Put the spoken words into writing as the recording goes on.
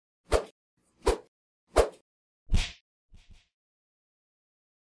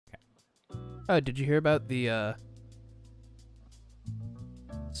Oh, did you hear about the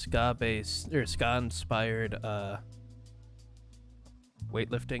ska-based or ska-inspired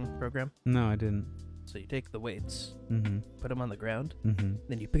weightlifting program? No, I didn't. So you take the weights, Mm-hmm. put them on the ground, Mm-hmm.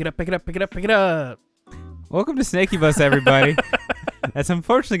 then you pick it up, pick it up, pick it up, pick it up. Welcome to Snakey Bus, everybody. That's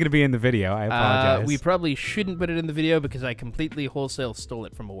unfortunately going to be in the video. I apologize. We probably shouldn't put it in the video because I completely wholesale stole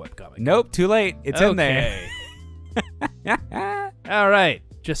it from a webcomic. Nope, too late. It's in there. All right,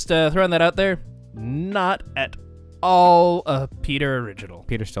 just throwing that out there. Not at all a Peter original.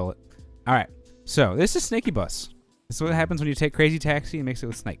 Peter stole it. All right, so this is Snakey Bus. This is what happens when you take Crazy Taxi and mix it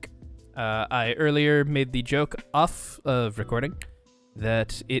with Snake. I earlier made the joke off of recording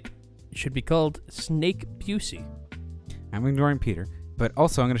that it should be called Snake Busey. I'm ignoring Peter, but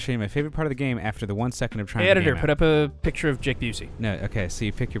also I'm going to show you my favorite part of the game after the 1 second of trying Hey, the editor, game put up a picture of Jake Busey. No, okay, so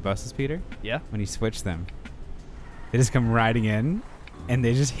you pick your buses, Peter? Yeah? When you switch them, they just come riding in, and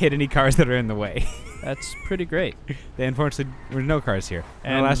they just hit any cars that are in the way. That's pretty great. They unfortunately, there were no cars here.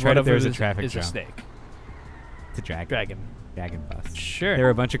 And the last one Reddit, of there them was a traffic is jam. a snake. It's a dragon. Dragon bus. Sure. There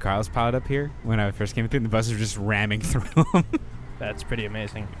were a bunch of cars piled up here when I first came through, and the buses were just ramming through them. That's pretty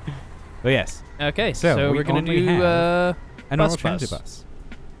amazing. But yes. Okay, So so we we're going to only do have a normal bus. transit bus.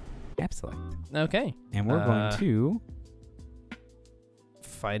 Absolutely. Okay. And we're going to...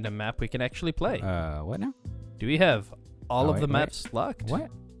 find a map we can actually play. What now? Do we have all of wait, the wait. maps locked? What?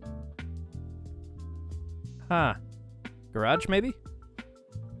 Huh. Garage, maybe?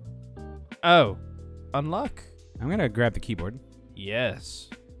 Oh. Unlock? I'm going to grab the keyboard. Yes.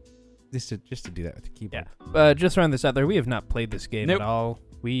 Just to do that with the keyboard. Yeah. Just throwing this out there, we have not played this game Nope. at all.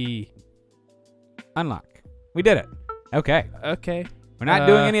 We... Unlock. We did it. Okay. Okay. We're not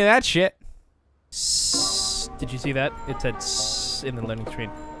doing any of that shit. Did you see that? It said in the loading screen.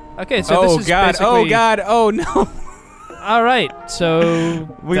 Okay, so this is God. basically... Oh, God. Oh, no. All right, so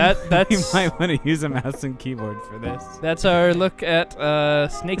we that's... might want to use a mouse and keyboard for this. That's our look at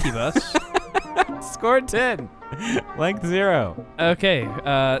Snakey Bus. Score 10. Length 0. Okay,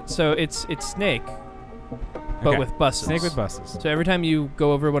 so it's Snake, but Okay. with buses. Snake with buses. So every time you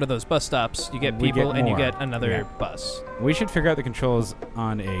go over one of those bus stops, you get We people get and you more. get another Yeah. bus. We should figure out the controls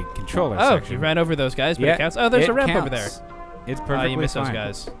on a controller Oh, section. you ran over those guys, but Yeah, it counts. Oh, there's it a ramp over there. counts. It's perfectly You missed fine.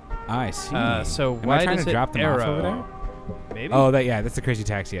 those guys. I see. So Am why I trying does to it drop them arrow? off over there? Maybe? Oh, that's the Crazy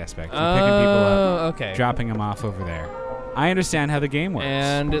Taxi aspect. You're picking people up, okay. dropping them off over there. I understand how the game works.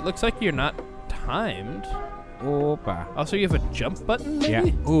 And it looks like you're not timed. Opa. Also, you have a jump button,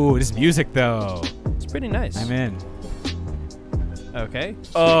 maybe? Yeah. Ooh, this music, though. It's pretty nice. I'm in. Okay.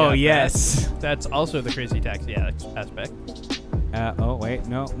 so Oh, we got yes. that. That's also the Crazy Taxi aspect. Oh, wait.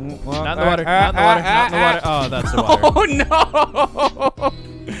 No. Well, Not in the water. Not in the water. Not in the water. Oh, that's the water. Oh, no.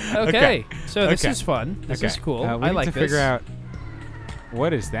 Okay. So this Okay. is fun. This Okay. is cool. We I need like to this. figure out what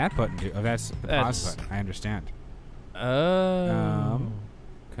does that button do. Oh, that's the pause That's- button. I understand. Oh.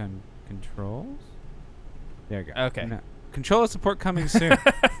 Controls? There we go. Okay. No. Controller support coming soon.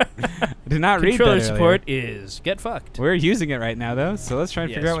 I did not read that Controller earlier. support is get fucked. We're using it right now, though, so let's try and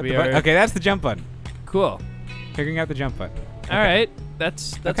Yes, figure out what we the button... are. Okay, that's the jump button. Cool. Figuring out the jump button. All right.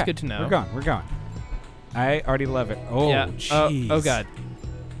 That's Okay, good to know. We're going. I already love it. Oh, yeah. jeez. Oh God.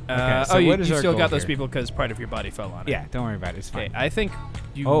 Okay, so you what is you our still goal got those here? people because part of your body fell on it. Yeah, don't worry about it. It's Okay. fine. I think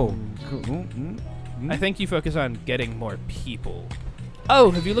you. Oh. Cool. I think you focus on getting more people.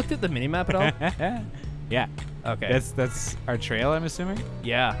 Oh, have you looked at the minimap at all? Yeah. Okay. That's our trail, I'm assuming?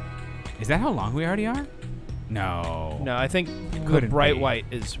 Yeah. Is that how long we already are? No. No, I think the Couldn't bright be. white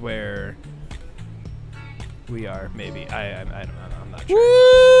is where we are. Maybe I don't know. I'm not sure.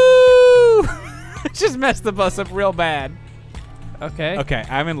 Woo! Just messed the bus up real bad. Okay. Okay,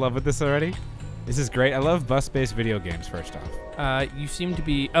 I'm in love with this already. This is great. I love bus-based video games, first off. You seem to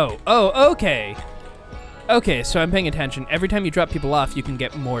be. Oh. Okay. Okay, so I'm paying attention. Every time you drop people off, you can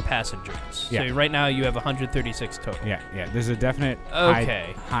get more passengers. Yeah. So right now you have 136 total. Yeah. There's a definite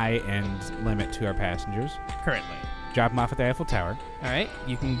Okay. high-end limit to our passengers. Currently. Drop them off at the Eiffel Tower. All right.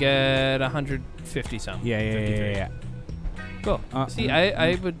 You can get 150 something. Yeah. 53. Cool. See, mm,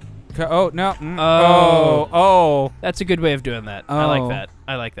 I would. Oh, no. Oh. Oh. That's a good way of doing that. I like that.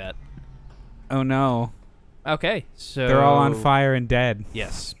 I like that. Oh, no. Okay, so They're all on fire and dead.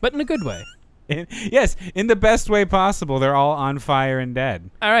 Yes, but in a good way. Yes, in the best way possible. They're all on fire and dead.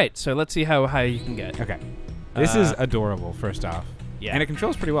 All right, so let's see how high you can get. Okay. This is adorable, first off. Yeah. And it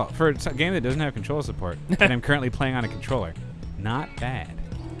controls pretty well. For a game that doesn't have control support, and I'm currently playing on a controller, not bad.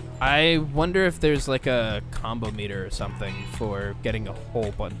 I wonder if there's like a combo meter or something for getting a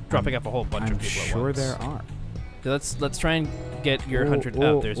whole bunch, dropping off a whole bunch I'm of people sure at once. there are. So let's try and get your 100.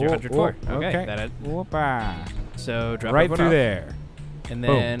 Oh, there's your 104. Okay, that it. Whoopa. So drop Right everyone through off. there. And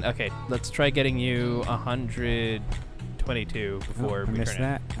then, okay, let's try getting you 122 before we missed turn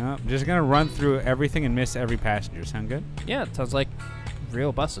that. Oh, I'm just gonna run through everything and miss every passenger. Sound good? Yeah, it sounds like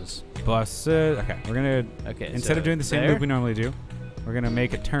real buses. Buses. Okay, we're gonna. Okay. Instead of doing the same there. loop we normally do, we're gonna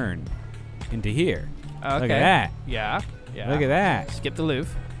make a turn into here. Okay. Look at that. Yeah. Yeah. Look at that. Skip the loop.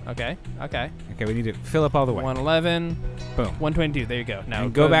 Okay. Okay. Okay, we need to fill up all the way. 111. Boom. 122. There you go. Now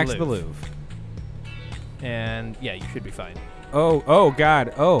And go back to the Louvre. And yeah, you should be fine. Oh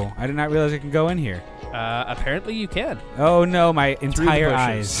God. Oh, I did not realize I could go in here. Apparently you can. Oh no, my entire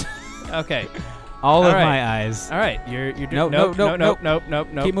bushes. eyes. Okay. All of right. my eyes. All right. You're doing Nope,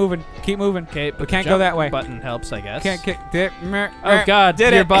 nope. Keep moving. Keep moving. Okay, We can't go that way. Button helps, I guess. Can't kick. Oh God,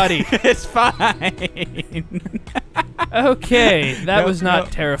 did your it. body. It's fine. Okay, that Nope, was not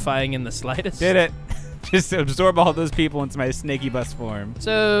nope. terrifying in the slightest. Did it. Just absorb all those people into my Snakey Bus form.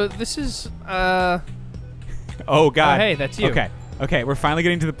 So this is Oh God. Oh, hey, that's you. Okay, we're finally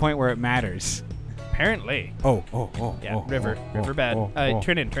getting to the point where it matters. Apparently. Oh. Yeah, river bad.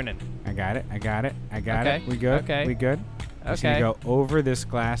 Turn in. I got it. Okay, We good? okay. We good? Just Okay. gonna go over this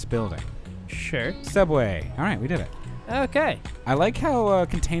glass building. Sure. Subway. All right, we did it. Okay. I like how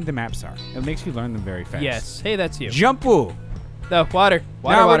contained the maps are. It makes you learn them very fast. Yes. Hey, that's you. Jumpu. The water.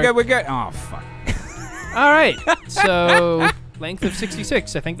 No, Water. we're good. Oh, fuck. All right. So length of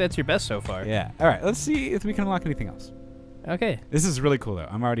 66. I think that's your best so far. Yeah. All right, let's see if we can unlock anything else. Okay. This is really cool, though.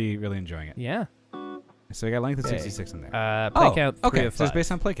 I'm already really enjoying it. Yeah. So we got length of Okay. 66 in there. Play count 3 okay. of 5. So it's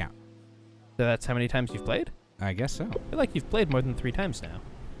based on play count. So that's how many times you've played? I guess so. I feel like you've played more than 3 times now.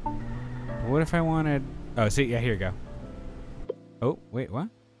 What if I wanted... Oh, see, yeah, here you go. Oh, wait, what?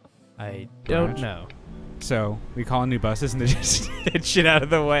 I don't Garage. know. So we call new buses and they just hit shit out of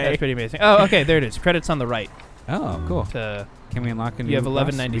the way. That's pretty amazing. Oh, okay, there it is. Credits on the right. Oh, cool. To Can we unlock a new You have bus?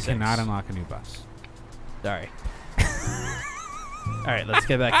 1196. We cannot unlock a new bus. sorry. All right, let's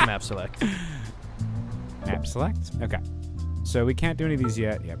get back to map select. Map select? Okay. So we can't do any of these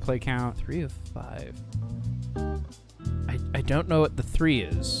yet. Yeah, play count. 3 of 5. I don't know what the 3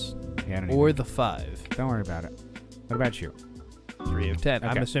 is Yeah, I don't or either. the 5. Don't worry about it. What about you? 3 of 10.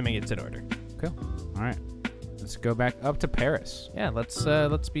 I'm Okay. assuming it's in order. Cool. All right. Let's go back up to Paris. Yeah,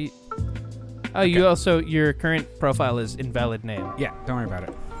 let's be. Oh, you also your current profile is invalid name. Yeah, don't worry about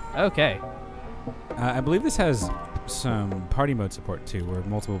it. Okay. I believe this has some party mode support too, where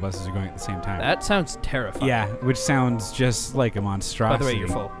multiple buses are going at the same time. That sounds terrifying. Yeah, which sounds just like a monstrosity. By the way, you're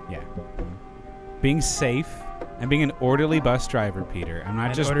full. Yeah. Being safe and being an orderly bus driver, Peter. I'm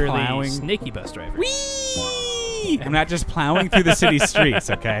not An just orderly plowing. Snaky Bus driver. Whee! I'm not just plowing through the city streets,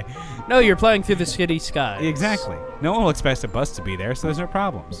 okay? No, you're plowing through the city sky. Exactly. No one will expect a bus to be there, so there's no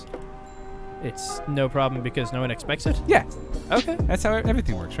problems. It's no problem because no one expects it. Yeah, Okay. that's how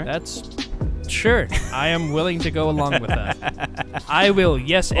everything works, right? That's sure. I am willing to go along with that. I will.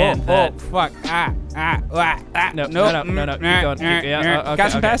 Yes, and oh, that. fuck. No, no, no. Keep going. Yeah, okay,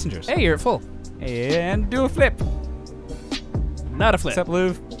 Got some okay. passengers. Hey, you're at full. And do a flip. Not a flip. What's up,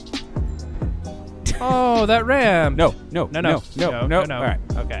 Louvre? Oh, that ramp. No. No. All right.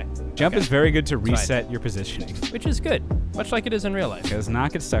 Okay. Jump Okay. is very good to It's fine. reset your positioning. Which is good, much like it is in real life. Okay, let's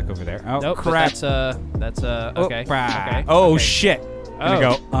not get stuck over there. Oh, Nope. but crap. That's okay. crap. Okay. Oh, okay. shit. I'm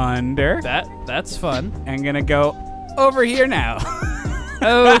gonna go under. That's fun. I'm gonna go over here now.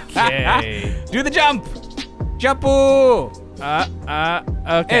 Okay. Do the jump. Jump-oo.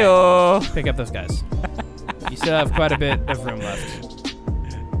 Okay. Ayo. Pick up those guys. You still have quite a bit of room left.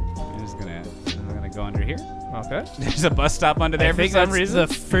 I'm gonna go under here. Okay. There's a bus stop under there I for think some that's reason. the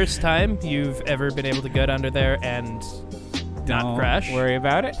first time you've ever been able to get under there and not Don't crash. worry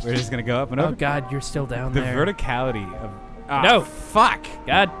about it. We're just gonna go up and Oh over. God, you're still down The there. verticality of. Oh, No. Fuck.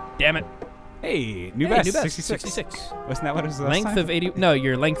 God damn it. Hey, new Hey, best. new best, 66. 66. Wasn't that what it was last Length time? of 80. No,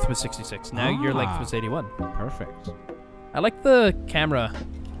 your length was 66. Now your length Ah. was 81. Perfect. I like the camera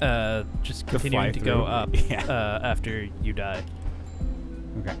just The continuing to fly-through. go up Yeah. after you die.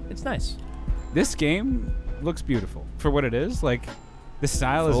 Okay. It's nice. This game looks beautiful for what it is. Like, the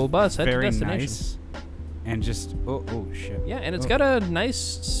style Full is bus, head to very destination. nice, and just oh shit. Yeah, and it's Oh. got a nice,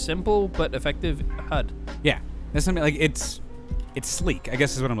 simple but effective HUD. Yeah, that's something like it's sleek. I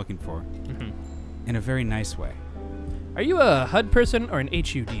guess is what I'm looking for, in a very nice way. Are you a HUD person or an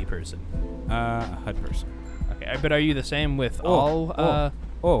HUD person? A HUD person. Okay, but are you the same with Oh, all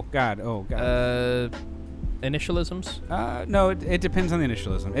Oh god. initialisms? No, it depends on the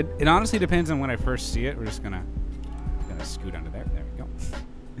initialism. It honestly depends on when I first see it. We're just gonna scoot under there. There we go.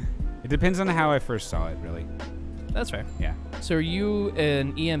 It depends on how I first saw it, really. That's fair. Yeah. So are you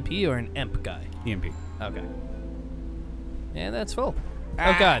an EMP or an EMP guy? EMP. Okay. And that's full.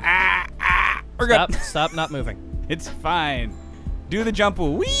 Oh God. We're good. Stop not moving. It's fine. Do the jump.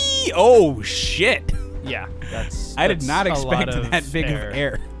 Wee! Oh, shit. Yeah, that's. I did not a lot expect that big air. of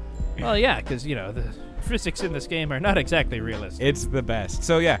air. Well, yeah, because, you know, the physics in this game are not exactly realistic. It's the best.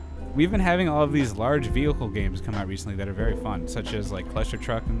 So, yeah, we've been having all of these large vehicle games come out recently that are very fun, such as, like, Cluster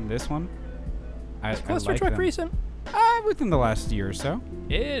Truck and this one. Is Cluster Truck recent? Within the last year or so.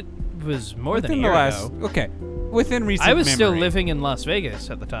 It was more than a Within year the last, ago. okay, within recent I was memory. still living in Las Vegas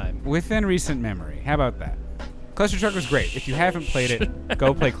at the time. Within recent memory. How about that? Cluster Truck was great. If you haven't played it,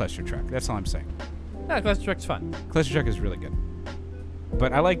 go play Cluster Truck. That's all I'm saying. Yeah, Cluster Truck's fun. Cluster Truck is really good.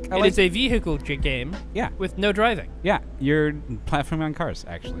 But It is a vehicle game yeah, with no driving. yeah, you're platforming on cars,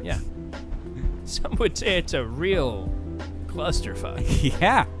 actually. Yeah. Some would say it's a real clusterfuck.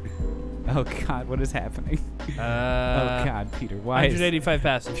 Yeah. Oh, God, what is happening? Oh, God, Peter, why? 185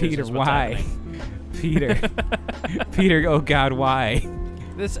 passengers. Peter, is what's why? happening. Peter. Peter, oh, God, why?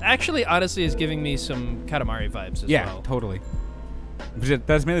 This actually, honestly, is giving me some Katamari vibes as Yeah, well. totally.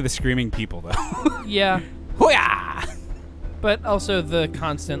 That's mainly the screaming people, though. Yeah. Hoo-yah! But also the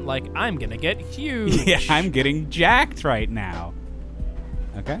constant, like, I'm gonna get huge. Yeah, I'm getting jacked right now.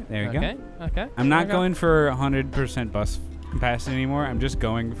 Okay, there you go. Okay. I'm not going for 100% bus capacity anymore. I'm just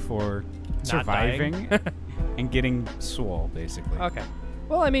going for surviving and getting swole, basically. Okay.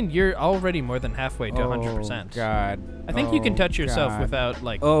 Well, I mean, you're already more than halfway to 100%. Oh, God. I think you can touch yourself God. without,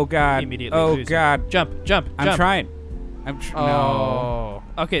 like, Oh, God. immediately Oh, losing. God. Jump. I'm trying. No. Oh.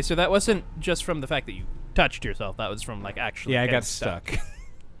 Okay, so that wasn't just from the fact that you touched yourself. That was from, like, actually Yeah, I getting got stuck.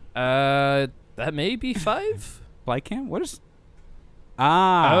 That may be 5? Flight cam? What is...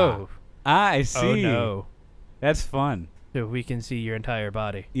 Ah. Oh. I see. Oh, no. That's fun. So we can see your entire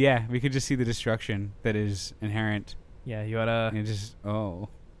body. Yeah, we could just see the destruction that is inherent. Yeah, you oughta... And just... Oh.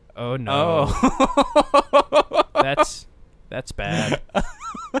 Oh, no. Oh. That's bad.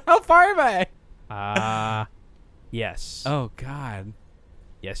 How far am I? Yes. Oh, God.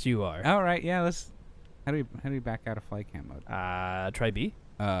 Yes, you are. All right, yeah, let's... How do we back out of flight cam mode? Try B.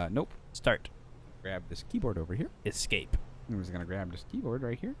 Nope. Start. Grab this keyboard over here. Escape. I'm just going to grab this keyboard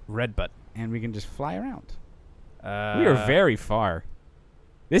right here. Red button. And we can just fly around. We are very far.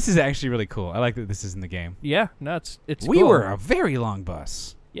 This is actually really cool. I like that this is in the game. Yeah, no, it's We cool. were a very long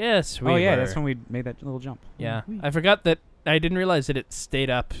bus. Yes, we Oh, yeah, were. that's when we made that little jump. Yeah, Wee. I forgot that. I didn't realize that it stayed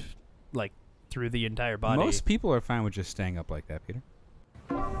up, like, through the entire body. Most people are fine with just staying up like that, Peter.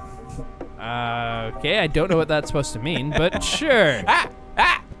 Okay, I don't know what that's supposed to mean, but sure.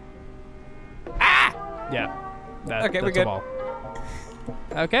 Yeah. Okay, that's we're good. A ball.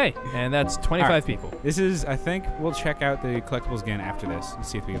 Okay, and that's 25 right. people. This is, I think, we'll check out the collectibles again after this and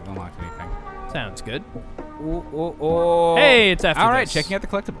see if we've unlocked anything. Sounds good. Oh. Hey, it's after All right, this. checking out the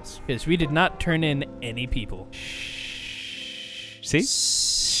collectibles. Because we did not turn in any people. See?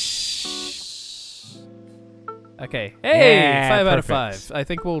 Okay. Hey, Yeah, 5 out of perfect. 5. I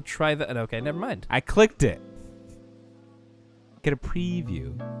think we'll try that. Okay, never mind. I clicked it. Get a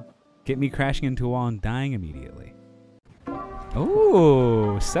preview. Get me crashing into a wall and dying immediately.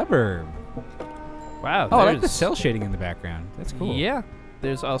 Ooh, suburb. Wow. Oh, I like the there's- cell shading in the background. That's cool. Yeah.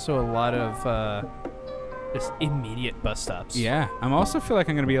 There's also a lot of just immediate bus stops. Yeah. I also feel like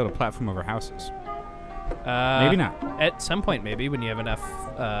I'm going to be able to platform over houses. Maybe not. At some point, maybe, when you have enough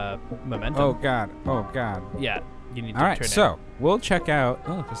momentum. Oh, God. Oh, God. Yeah. You need to All right, turn so we'll check out...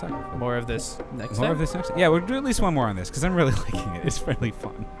 Oh, it's a second. in more of this next More time. of this next... Yeah, we'll do at least one more on this, because I'm really liking it. It's really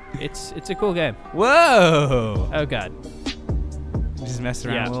fun. It's a cool game. Whoa! Oh, God. Just mess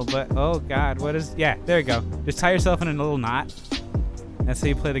around Yeah. a little bit. Oh, God, what is... Yeah, there you go. Just tie yourself in a little knot. That's how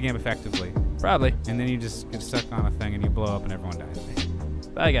you play the game effectively. Probably. And then you just get stuck on a thing and you blow up and everyone dies.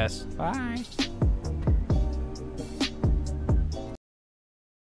 Bye, guys. Bye.